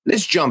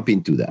let's jump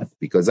into that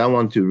because I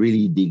want to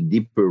really dig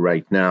deeper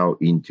right now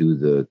into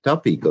the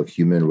topic of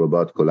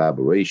human-robot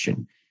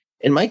collaboration.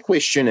 And my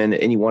question, and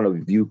any one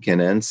of you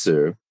can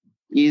answer,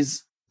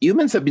 is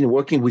humans have been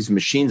working with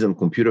machines and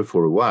computer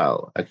for a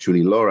while.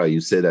 Actually, Laura,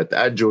 you said that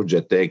at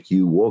Georgia Tech,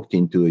 you walked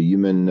into a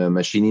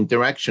human-machine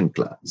interaction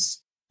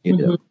class,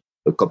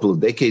 a couple of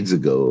decades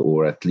ago,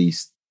 or at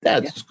least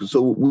that. Yeah.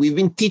 So we've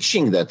been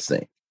teaching that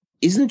thing.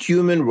 Isn't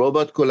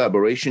human-robot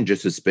collaboration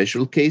just a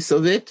special case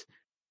of it?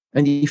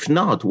 And if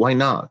not, why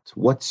not?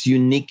 What's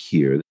unique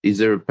here? Is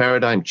there a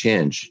paradigm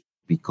change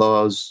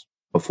because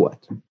of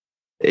what?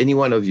 Any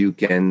one of you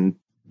can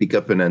pick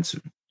up an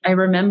answer. I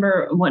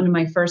remember one of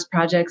my first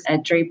projects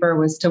at Draper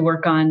was to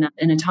work on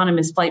an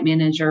autonomous flight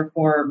manager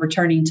for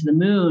returning to the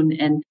moon.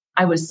 And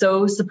I was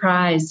so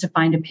surprised to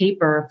find a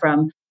paper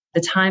from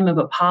the time of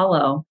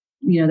Apollo,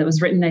 that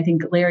was written. I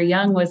think Larry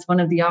Young was one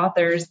of the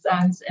authors,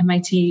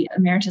 MIT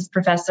emeritus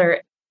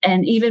professor.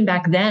 And even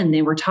back then,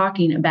 they were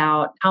talking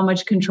about how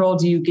much control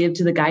do you give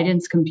to the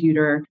guidance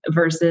computer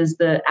versus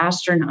the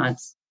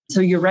astronauts. So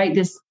you're right,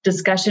 this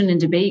discussion and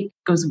debate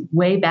goes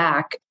way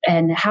back.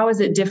 And how is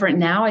it different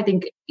now? I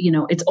think,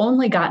 it's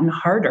only gotten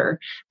harder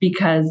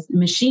because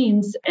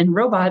machines and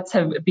robots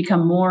have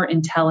become more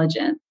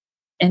intelligent.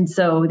 And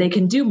so they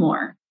can do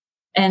more.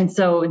 And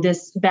so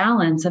this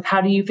balance of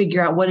how do you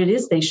figure out what it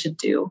is they should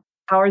do?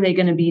 How are they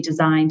going to be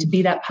designed to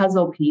be that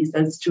puzzle piece,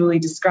 as Julie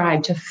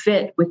described, to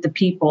fit with the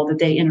people that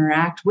they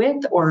interact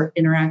with or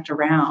interact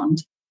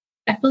around?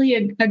 I fully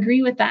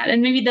agree with that.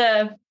 And maybe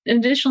the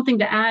additional thing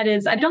to add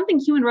is I don't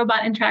think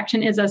human-robot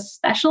interaction is a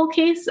special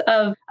case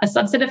of a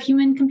subset of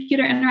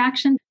human-computer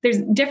interaction.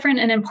 There's different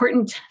and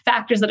important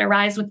factors that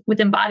arise with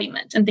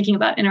embodiment and thinking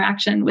about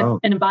interaction with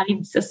an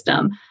embodied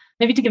system.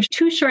 Maybe to give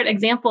two short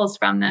examples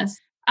from this,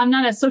 I'm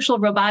not a social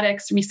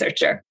robotics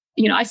researcher.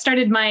 I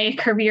started my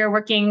career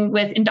working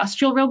with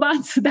industrial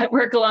robots that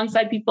work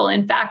alongside people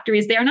in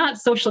factories. They are not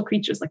social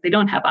creatures. Like they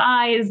don't have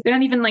eyes. They're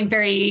not even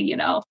very,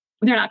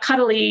 they're not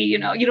cuddly. You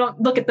don't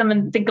look at them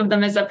and think of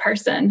them as a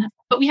person.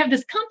 But we have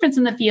this conference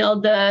in the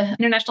field, the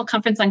International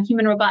Conference on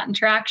Human-Robot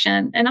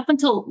Interaction. And up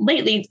until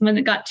lately, when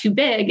it got too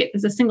big, it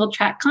was a single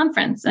track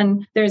conference.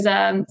 And there's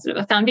a sort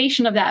of a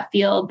foundation of that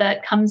field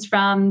that comes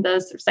from the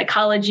sort of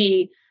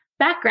psychology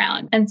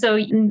background. And so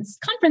in this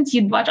conference,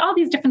 you'd watch all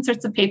these different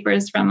sorts of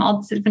papers from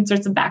all different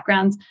sorts of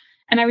backgrounds.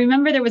 And I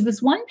remember there was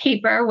this one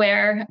paper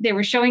where they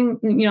were showing,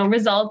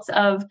 results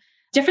of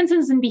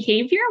differences in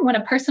behavior when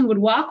a person would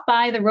walk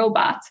by the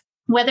robot,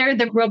 whether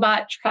the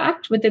robot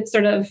tracked with its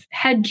sort of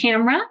head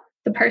camera,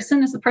 the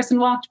person as the person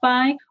walked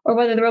by, or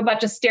whether the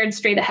robot just stared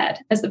straight ahead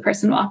as the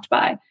person walked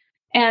by.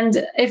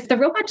 And if the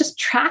robot just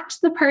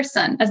tracked the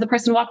person as the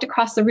person walked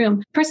across the room,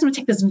 the person would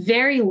take this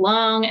very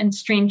long and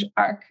strange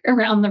arc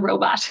around the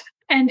robot.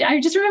 And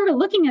I just remember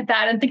looking at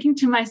that and thinking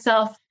to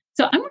myself,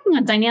 so I'm working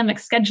on dynamic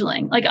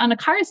scheduling. Like on a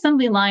car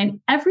assembly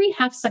line, every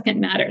half second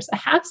matters. A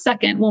half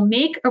second will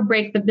make or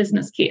break the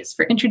business case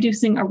for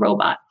introducing a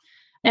robot.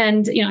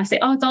 And, I say,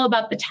 it's all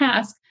about the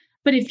task.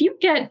 But if you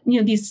get,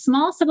 these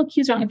small subtle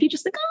cues wrong, if you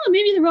just think,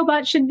 maybe the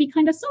robot should be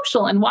kind of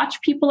social and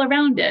watch people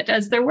around it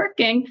as they're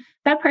working,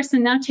 that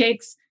person now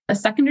takes a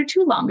second or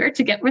two longer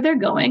to get where they're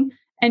going.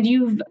 And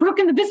you've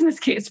broken the business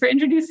case for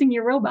introducing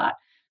your robot.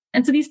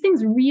 And so these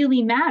things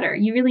really matter.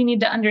 You really need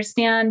to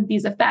understand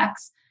these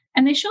effects.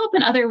 And they show up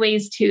in other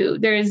ways too.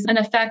 There's an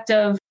effect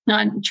of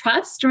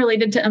trust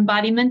related to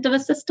embodiment of a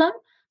system.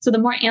 So the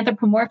more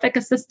anthropomorphic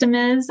a system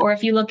is, or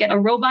if you look at a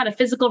robot, a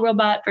physical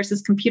robot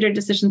versus computer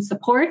decision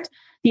support,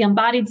 the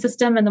embodied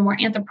system and the more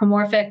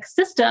anthropomorphic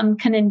system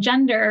can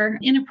engender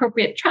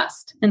inappropriate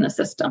trust in the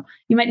system.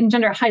 You might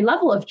engender a high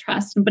level of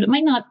trust, but it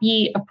might not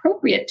be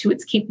appropriate to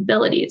its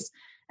capabilities.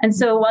 And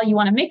so while you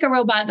want to make a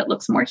robot that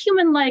looks more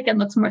human-like and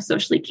looks more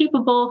socially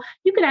capable,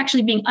 you could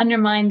actually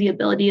undermine the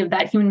ability of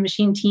that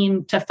human-machine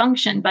team to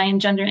function by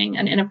engendering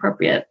an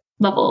inappropriate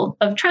level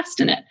of trust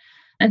in it.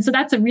 And so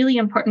that's a really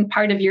important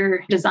part of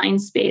your design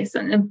space.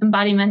 And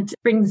embodiment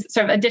brings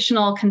sort of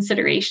additional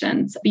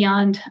considerations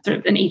beyond sort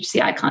of an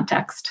HCI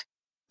context.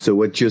 So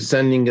what you're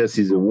sending us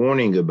is a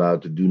warning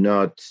about do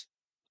not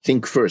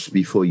think first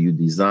before you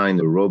design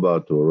a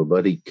robot or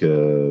robotic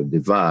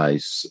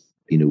device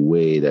in a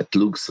way that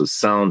looks or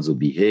sounds or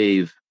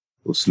behaves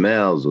or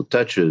smells or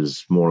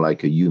touches more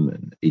like a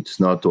human. It's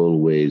not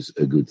always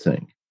a good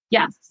thing.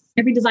 Yes.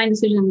 Every design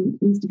decision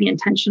needs to be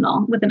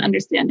intentional with an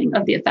understanding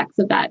of the effects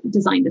of that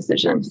design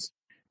decision.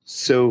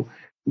 So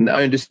now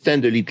I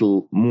understand a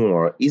little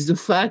more. Is the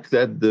fact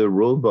that the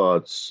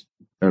robots,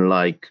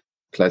 unlike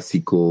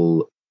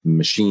classical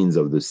machines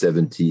of the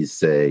 70s,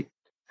 say,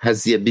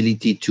 has the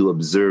ability to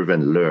observe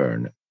and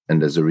learn,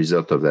 and as a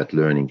result of that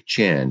learning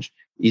change,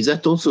 is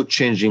that also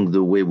changing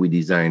the way we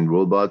design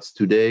robots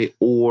today,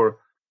 or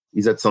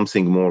is that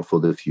something more for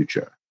the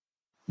future?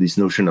 This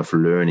notion of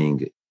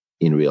learning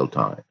in real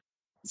time.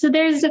 So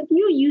there's a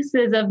few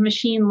uses of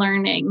machine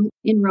learning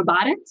in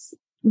robotics.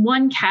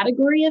 One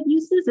category of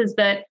uses is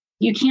that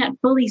you can't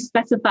fully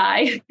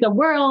specify the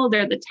world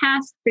or the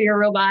task for your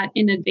robot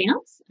in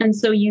advance. And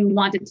so you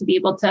want it to be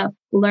able to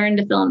learn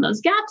to fill in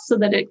those gaps so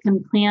that it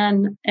can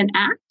plan and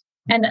act.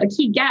 And a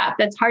key gap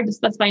that's hard to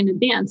specify in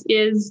advance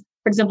is,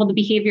 for example, the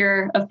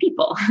behavior of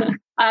people,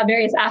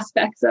 various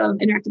aspects of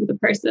interacting with a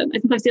person. I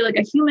sometimes say like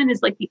a human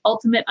is like the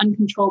ultimate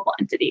uncontrollable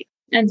entity.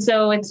 And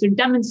so it's sort of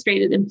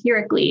demonstrated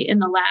empirically in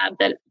the lab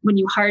that when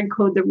you hard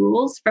code the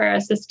rules for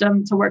a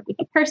system to work with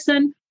a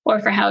person or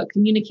for how it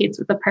communicates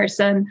with a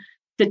person,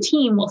 the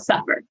team will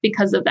suffer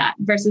because of that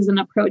versus an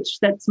approach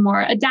that's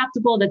more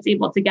adaptable, that's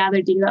able to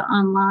gather data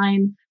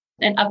online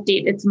and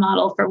update its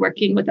model for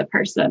working with a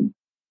person.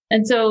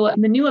 And so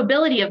the new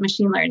ability of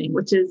machine learning,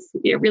 which is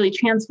really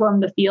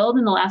transformed the field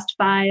in the last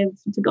 5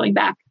 to going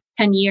back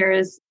 10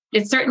 years,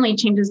 it certainly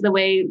changes the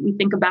way we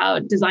think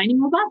about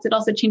designing robots. It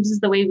also changes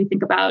the way we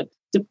think about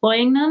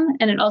deploying them.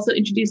 And it also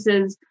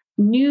introduces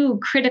new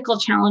critical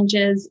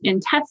challenges in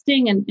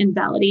testing and in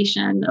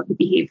validation of the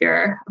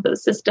behavior of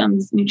those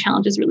systems, new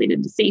challenges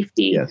related to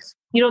safety. Yes.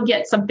 You don't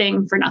get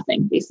something for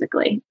nothing,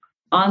 basically.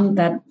 On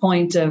that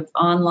point of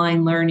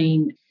online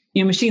learning,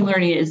 machine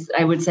learning is,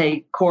 I would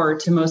say, core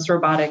to most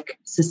robotic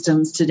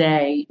systems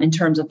today in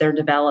terms of their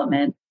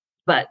development.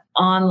 But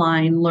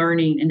online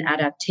learning and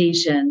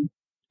adaptation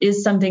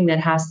is something that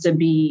has to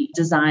be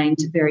designed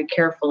very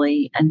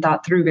carefully and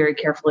thought through very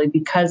carefully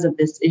because of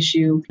this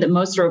issue that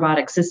most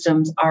robotic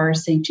systems are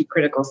safety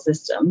critical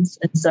systems.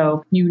 And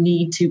so you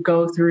need to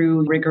go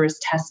through rigorous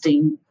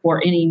testing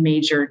for any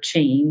major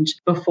change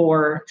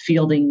before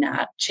fielding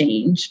that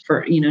change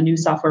for, new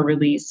software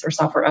release or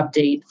software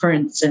update, for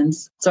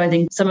instance. So I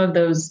think some of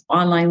those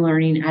online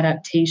learning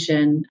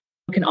adaptation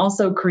can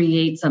also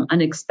create some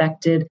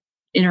unexpected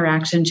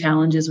interaction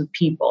challenges with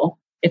people.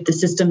 If the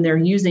system they're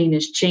using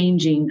is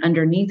changing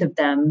underneath of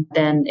them,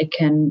 then it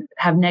can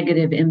have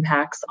negative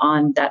impacts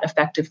on that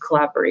effective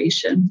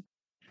collaboration.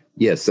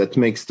 Yes, that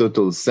makes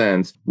total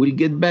sense. We'll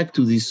get back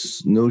to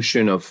this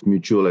notion of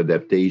mutual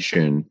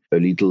adaptation a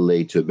little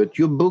later, but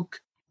your book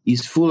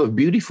is full of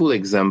beautiful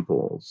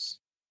examples.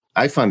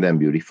 I find them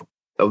beautiful.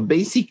 Of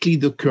basically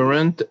the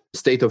current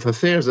state of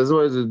affairs as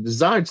well as the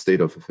desired state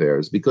of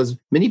affairs, because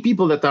many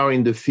people that are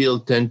in the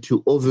field tend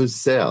to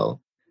oversell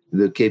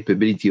the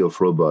capability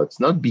of robots,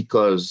 not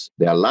because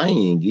they are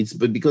lying,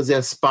 but because they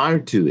aspire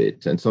to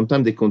it. And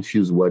sometimes they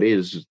confuse what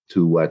is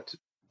to what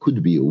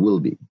could be or will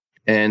be.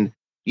 And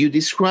you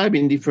describe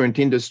in different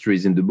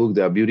industries in the book,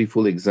 there are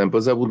beautiful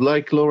examples. I would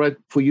like, Laura,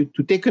 for you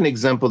to take an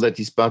example that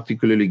is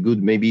particularly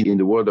good, maybe in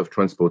the world of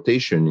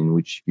transportation in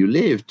which you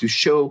live, to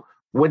show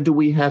what do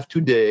we have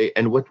today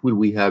and what will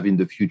we have in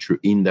the future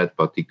in that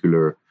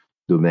particular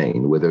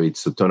domain, whether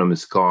it's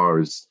autonomous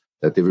cars,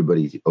 that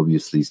everybody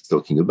obviously is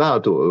talking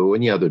about, or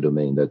any other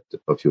domain that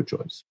of your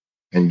choice.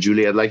 And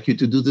Julie, I'd like you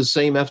to do the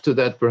same after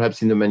that,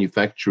 perhaps in the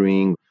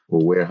manufacturing or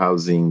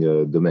warehousing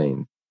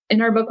domain.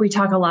 In our book, we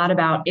talk a lot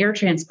about air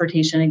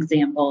transportation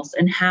examples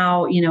and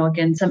how,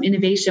 again, some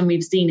innovation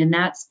we've seen in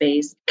that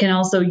space can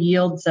also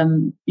yield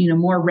some,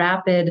 more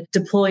rapid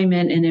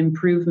deployment and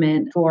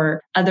improvement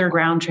for other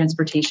ground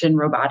transportation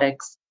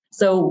robotics.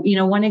 So,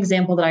 one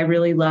example that I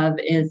really love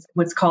is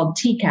what's called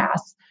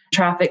TCAS,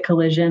 traffic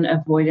collision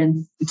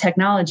avoidance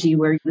technology,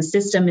 where the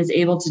system is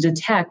able to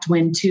detect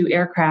when two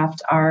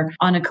aircraft are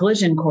on a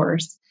collision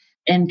course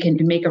and can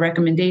make a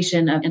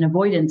recommendation of an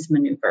avoidance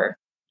maneuver.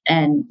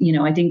 And,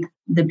 I think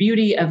the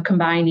beauty of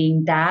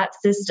combining that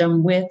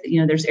system with,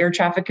 there's air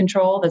traffic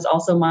control that's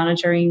also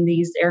monitoring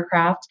these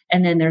aircraft.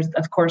 And then there's,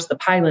 of course, the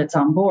pilots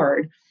on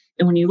board.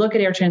 And when you look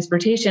at air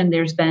transportation,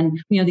 there's been,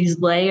 these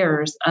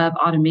layers of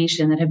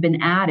automation that have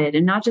been added,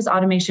 and not just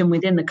automation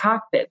within the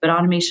cockpit, but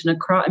automation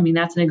across.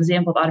 That's an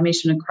example of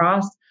automation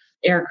across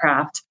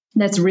aircraft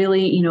that's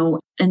really,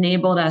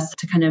 enabled us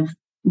to kind of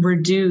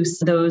reduce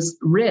those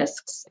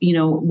risks,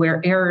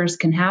 where errors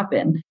can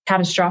happen,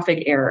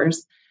 catastrophic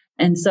errors.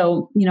 And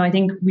so, I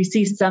think we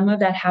see some of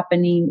that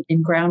happening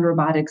in ground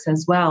robotics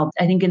as well.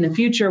 I think in the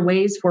future,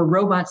 ways for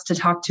robots to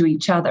talk to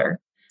each other.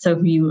 So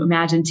if you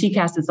imagine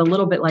TCAS, it's a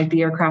little bit like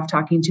the aircraft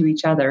talking to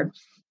each other.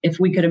 If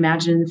we could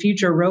imagine in the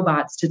future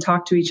robots to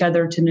talk to each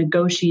other to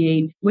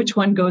negotiate which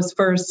one goes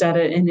first at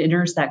an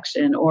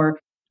intersection, or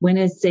when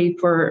it's safe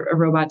for a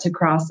robot to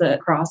cross a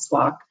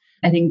crosswalk,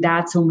 I think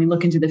that's when we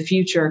look into the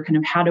future, kind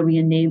of how do we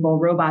enable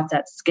robots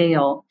at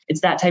scale?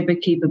 It's that type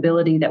of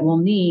capability that we'll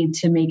need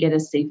to make it a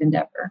safe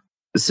endeavor.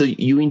 So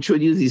you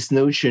introduce this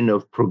notion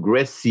of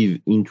progressive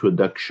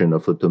introduction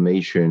of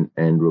automation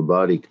and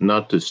robotic,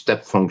 not a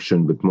step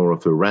function, but more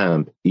of a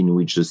ramp in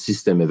which the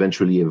system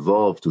eventually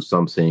evolves to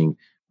something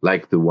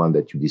like the one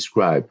that you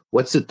described.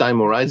 What's the time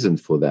horizon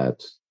for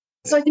that?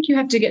 So I think you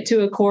have to get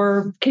to a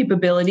core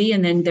capability,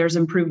 and then there's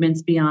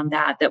improvements beyond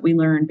that we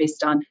learn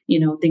based on,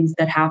 things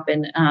that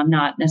happen,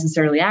 not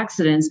necessarily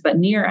accidents, but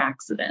near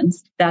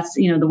accidents. That's,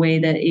 the way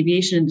the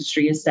aviation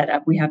industry is set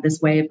up. We have this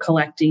way of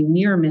collecting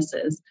near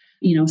misses,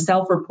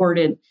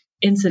 self-reported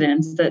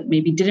incidents that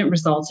maybe didn't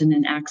result in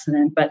an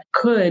accident, but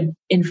could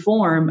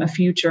inform a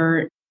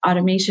future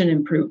automation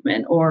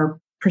improvement or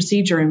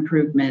procedure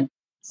improvement.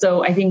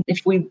 So I think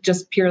if we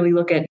just purely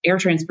look at air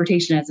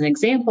transportation as an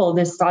example,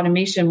 this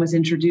automation was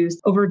introduced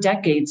over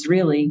decades,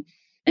 really.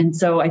 And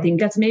so I think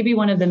that's maybe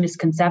one of the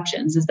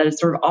misconceptions, is that it's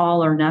sort of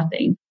all or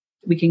nothing.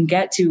 We can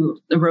get to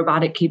a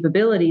robotic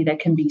capability that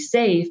can be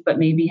safe, but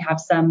maybe have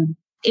some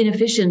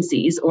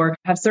inefficiencies or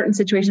have certain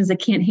situations it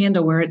can't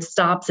handle where it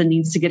stops and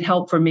needs to get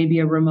help from maybe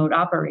a remote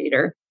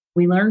operator.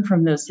 We learn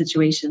from those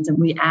situations and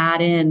we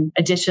add in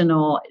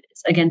additional,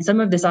 again, some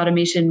of this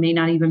automation may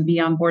not even be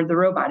on board the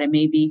robot. It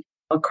may be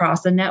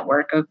across a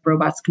network of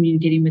robots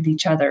communicating with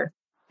each other.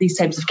 These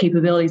types of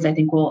capabilities, I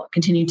think, will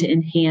continue to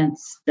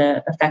enhance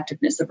the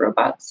effectiveness of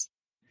robots.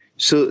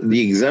 So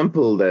the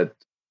example that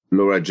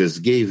Laura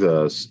just gave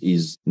us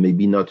is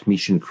maybe not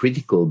mission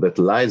critical, but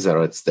lives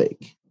are at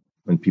stake.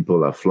 When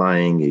people are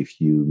flying, if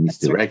you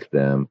misdirect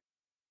them,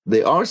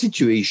 there are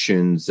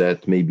situations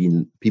that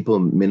maybe people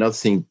may not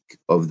think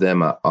of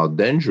them are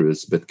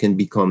dangerous, but can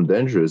become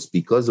dangerous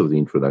because of the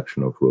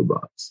introduction of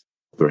robots.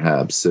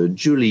 Perhaps.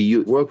 Julie,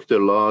 you worked a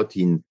lot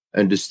in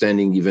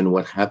understanding even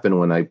what happened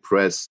when I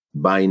press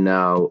buy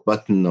now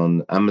button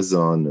on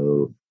Amazon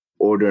or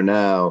order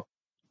now.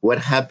 What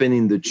happened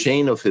in the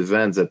chain of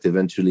events that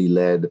eventually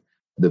led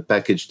the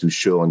package to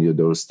show on your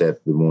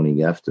doorstep the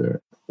morning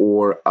after,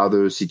 or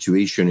other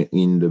situation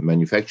in the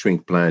manufacturing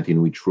plant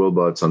in which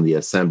robots on the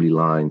assembly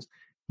lines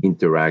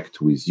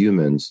interact with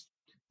humans.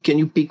 Can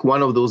you pick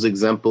one of those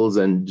examples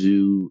and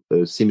do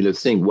a similar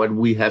thing? What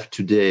we have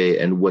today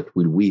and what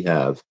will we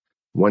have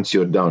once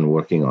you're done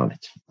working on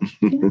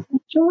it?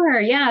 Sure.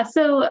 Yeah.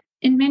 So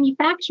in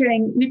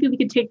manufacturing, maybe we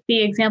could take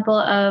the example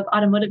of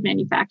automotive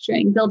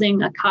manufacturing,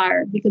 building a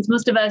car, because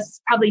most of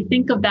us probably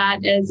think of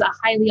that as a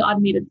highly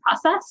automated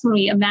process. When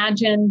we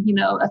imagine,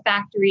 a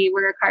factory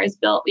where a car is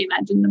built, we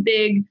imagine the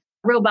big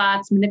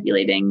robots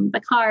manipulating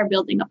the car,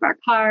 building up our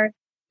car.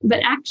 But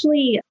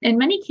actually, in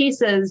many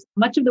cases,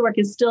 much of the work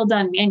is still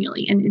done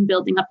manually in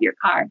building up your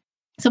car.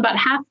 So about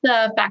half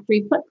the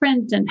factory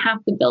footprint and half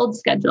the build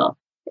schedule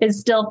is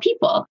still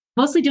people,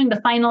 mostly doing the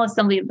final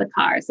assembly of the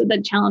car. So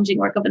the challenging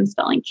work of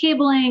installing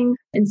cabling,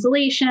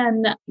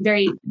 insulation,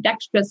 very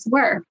dexterous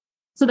work.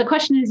 So the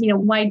question is,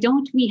 why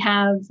don't we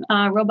have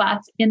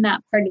robots in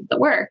that part of the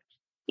work?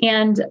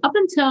 And up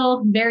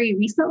until very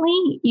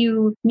recently,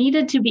 you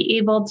needed to be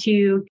able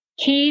to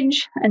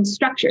cage and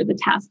structure the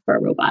task for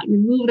a robot,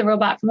 remove the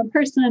robot from a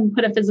person,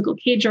 put a physical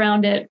cage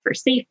around it for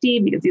safety,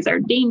 because these are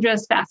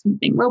dangerous,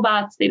 fast-moving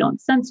robots. They don't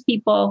sense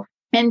people.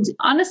 And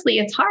honestly,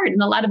 it's hard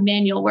and a lot of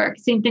manual work.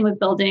 Same thing with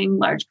building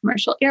large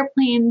commercial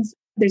airplanes.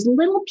 There's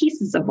little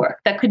pieces of work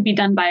that could be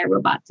done by a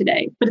robot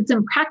today, but it's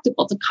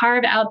impractical to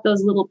carve out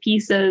those little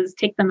pieces,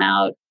 take them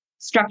out,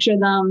 structure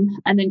them,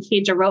 and then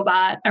cage a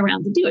robot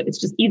around to do it. It's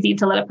just easy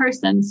to let a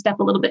person step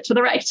a little bit to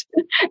the right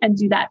and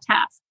do that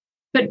task.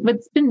 But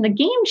what's been the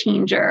game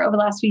changer over the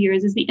last few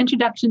years is the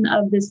introduction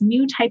of this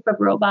new type of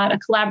robot, a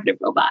collaborative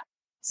robot.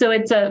 So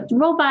it's a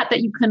robot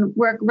that you can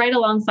work right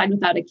alongside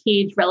without a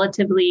cage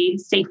relatively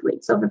safely.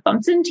 So if it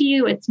bumps into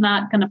you, it's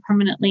not going to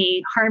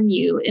permanently harm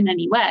you in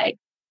any way.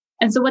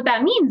 And so what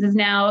that means is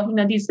now,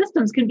 these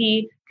systems can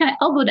be kind of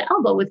elbow to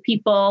elbow with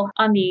people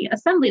on the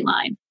assembly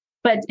line.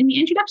 But in the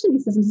introduction of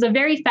these systems, it's a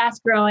very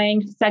fast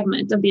growing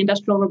segment of the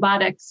industrial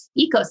robotics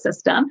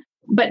ecosystem.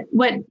 But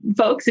what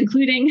folks,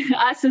 including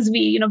us, as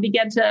we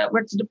began to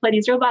work to deploy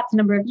these robots a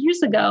number of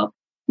years ago,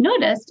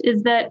 noticed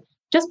is that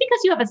just because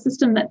you have a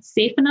system that's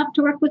safe enough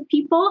to work with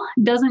people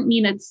doesn't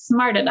mean it's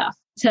smart enough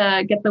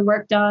to get the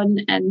work done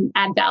and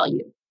add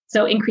value.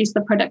 So increase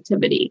the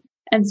productivity.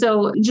 And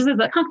so just as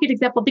a concrete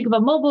example, think of a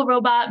mobile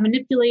robot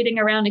manipulating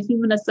around a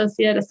human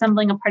associate,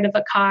 assembling a part of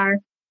a car.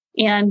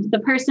 And the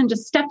person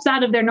just steps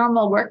out of their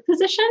normal work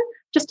position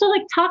just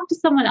to talk to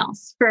someone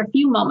else for a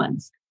few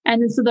moments.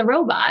 And so the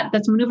robot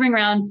that's maneuvering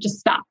around just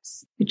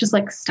stops. It just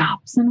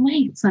stops and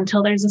waits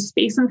until there's a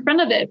space in front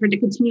of it for it to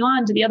continue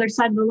on to the other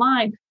side of the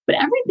line. But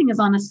everything is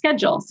on a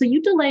schedule. So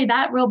you delay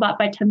that robot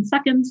by 10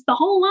 seconds, the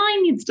whole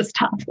line needs to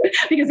stop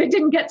because it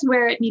didn't get to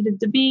where it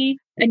needed to be.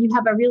 And you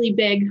have a really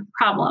big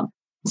problem.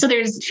 So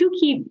there's two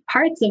key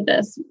parts of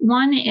this.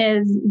 One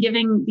is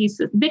making these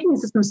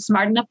systems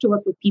smart enough to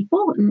work with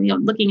people,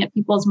 and looking at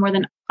people as more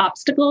than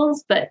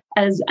obstacles, but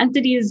as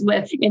entities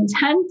with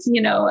intent.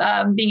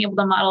 Being able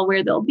to model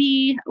where they'll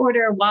be,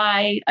 order,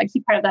 why. A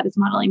key part of that is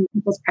modeling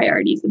people's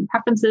priorities and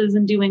preferences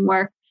and doing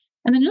work.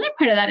 And then another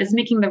part of that is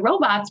making the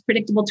robots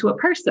predictable to a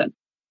person.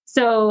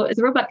 So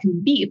the robot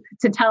can beep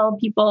to tell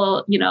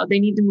people, they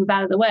need to move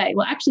out of the way.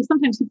 Well, actually,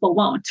 sometimes people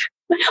won't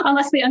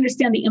unless they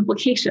understand the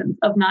implications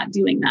of not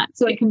doing that.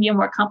 So it can be a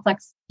more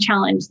complex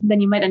challenge than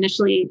you might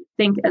initially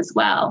think as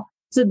well.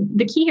 So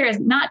the key here is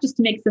not just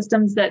to make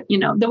systems that,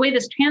 the way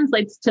this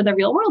translates to the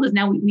real world is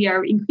now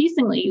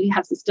we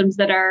have systems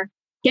that are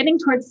getting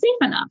towards safe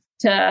enough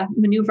to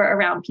maneuver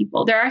around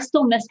people. There are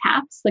still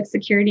mishaps like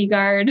security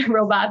guard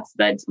robots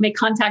that make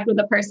contact with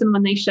a person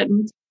when they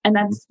shouldn't. And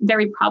that's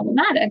very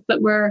problematic,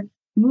 but we're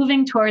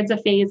moving towards a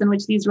phase in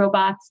which these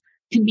robots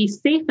can be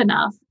safe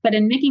enough, but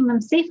in making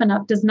them safe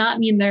enough does not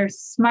mean they're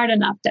smart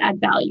enough to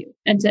add value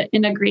and to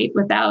integrate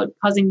without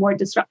causing more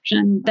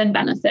disruption than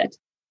benefit.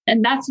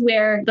 And that's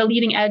where the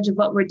leading edge of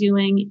what we're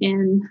doing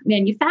in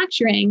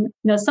manufacturing,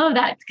 some of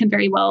that can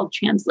very well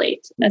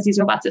translate as these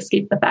robots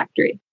escape the factory.